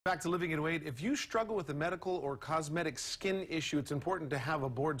Back to Living in Weight. If you struggle with a medical or cosmetic skin issue, it's important to have a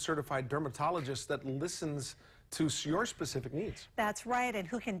board-certified dermatologist that listens to your specific needs. That's right, and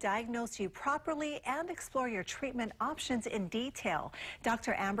who can diagnose you properly and explore your treatment options in detail.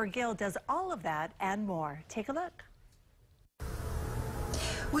 Dr. Amber Gill does all of that and more. Take a look.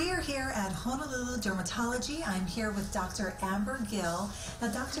 We are here at Honolulu Dermatology. I'm here with Dr. Amber Gill.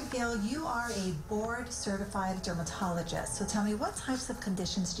 Now, Dr. Gill, you are a board-certified dermatologist. So tell me, what types of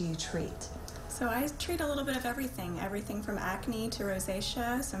conditions do you treat? So I treat a little bit of everything from acne to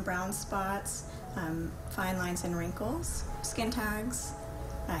rosacea, some brown spots, fine lines and wrinkles, skin tags,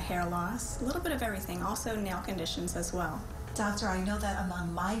 hair loss, a little bit of everything. Also nail conditions as well. Doctor, I know that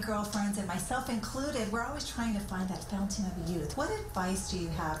among my girlfriends and myself included, we're always trying to find that fountain of youth. What advice do you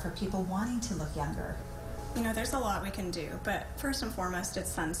have for people wanting to look younger? You know, there's a lot we can do, but first and foremost,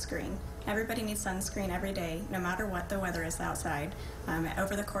 it's sunscreen. Everybody needs sunscreen every day, no matter what the weather is outside.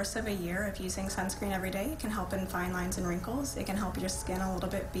 Over the course of a year of using sunscreen every day, it can help in fine lines and wrinkles. It can help your skin a little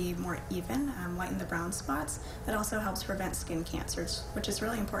bit be more even, lighten the brown spots. That also helps prevent skin cancers, which is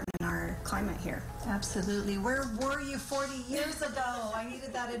really important in our climate here. Absolutely. Where were you 40 years ago? I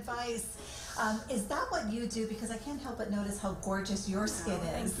needed that advice. Is that what you do? Because I can't help but notice how gorgeous your skin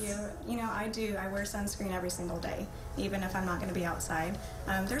is. Thank you. You know, I do. I wear sunscreen every single day, even if I'm not going to be outside.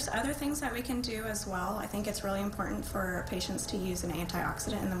 There's other things that we can do as well. I think it's really important for patients to use an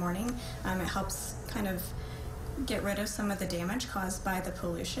antioxidant in the morning. It helps kind of get rid of some of the damage caused by the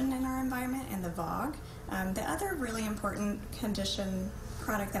pollution in our environment and the fog. The other really important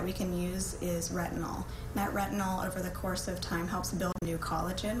product that we can use is retinol. That retinol over the course of time helps build new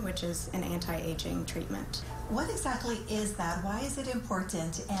collagen, which is an anti-aging treatment. What exactly is that? Why is it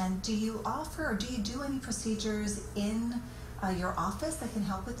important? And do you offer or do you do any procedures in your office that can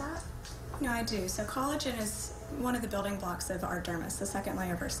help with that? No, I do. So collagen is one of the building blocks of our dermis, the second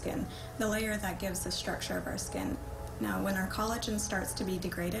layer of our skin, the layer that gives the structure of our skin. Now, when our collagen starts to be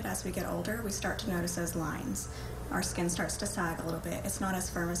degraded as we get older, we start to notice those lines. Our skin starts to sag a little bit. It's not as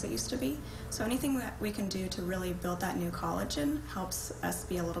firm as it used to be. So anything that we can do to really build that new collagen helps us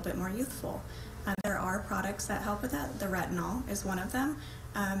be a little bit more youthful. There are products that help with that. The retinol is one of them.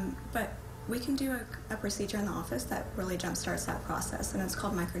 But we can do a procedure in the office that really jumpstarts that process, and it's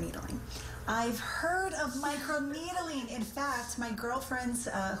called microneedling. I've heard of microneedling. In fact, my girlfriends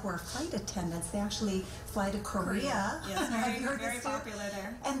who are flight attendants, they actually fly to Korea. Yes, very popular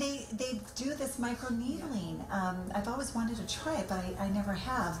there. And they do this microneedling. I've always wanted to try it, but I never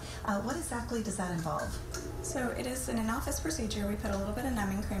have. What exactly does that involve? So it is an in-office procedure. We put a little bit of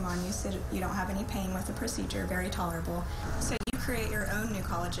numbing cream on you so you don't have any pain with the procedure, very tolerable. So you create your own new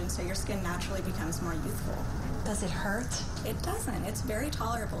collagen so your skin naturally becomes more youthful. Does it hurt? It doesn't. It's very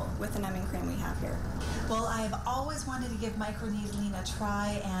tolerable with the numbing cream we have here. Well, I've always wanted to give microneedling a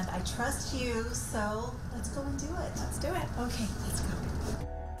try, and I trust you, so let's go and do it. Let's do it. Okay, let's go.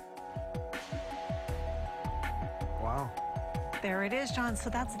 Wow. There it is, John. So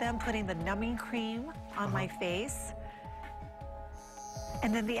that's them putting the numbing cream on my face.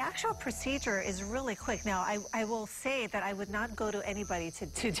 And then the actual procedure is really quick. Now, I will say that I would not go to anybody to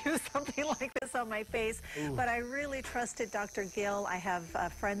do something like this on my face, but I really trusted Dr. Gill. I have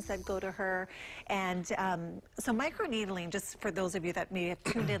friends that go to her. And so microneedling, just for those of you that may have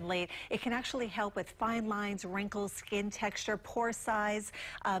tuned in late, it can actually help with fine lines, wrinkles, skin texture, pore size.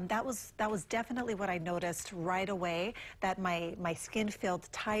 That was definitely what I noticed right away, that my skin felt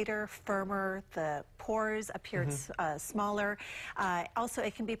tighter, firmer, the pores appeared smaller. Also,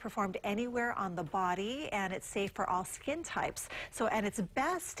 it can be performed anywhere on the body, and it's safe for all skin types. So, and it's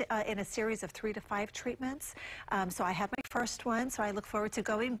best in a series of 3 to 5 treatments. So I had my first one, so I look forward to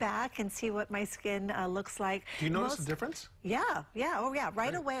going back and see what my skin looks like. Do you notice the difference? Yeah,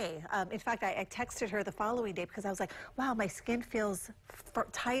 right away. In fact, I texted her the following day because I was like, wow, my skin feels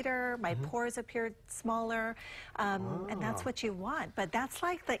tighter, my pores appeared smaller, and that's what you want. But that's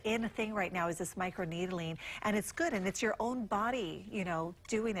like the in thing right now, is this microneedling, and it's good, and it's your own body, you know,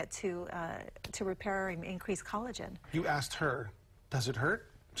 doing it to repair and increase collagen. You asked her, does it hurt?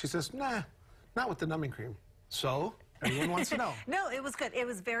 She says, nah, not with the numbing cream. So everyone wants to know. No, it was good. It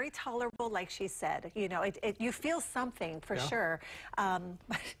was very tolerable, like she said. You know, you feel something for sure.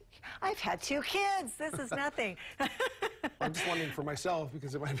 I've had 2 kids. This is nothing. I'm just wondering for myself,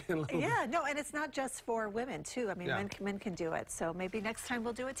 because it might be a little bit. No, and it's not just for women, too. I mean, men can do it. So maybe next time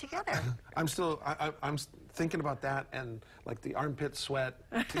we'll do it together. I'm thinking about that, and like the armpit sweat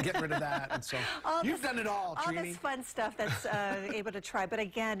to get rid of that. And so you've done it all, Trini. All this fun stuff that's able to try. But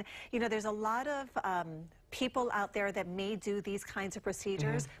again, you know, there's a lot of people out there that may do these kinds of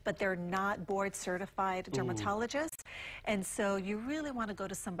procedures, but they're not board certified dermatologists. And so you really want to go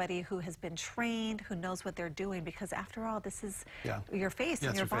to somebody who has been trained, who knows what they're doing, because after all, this is your face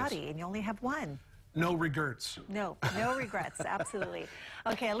and your body, and you only have one. No regrets. No regrets, absolutely.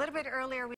 Okay, a little bit earlier,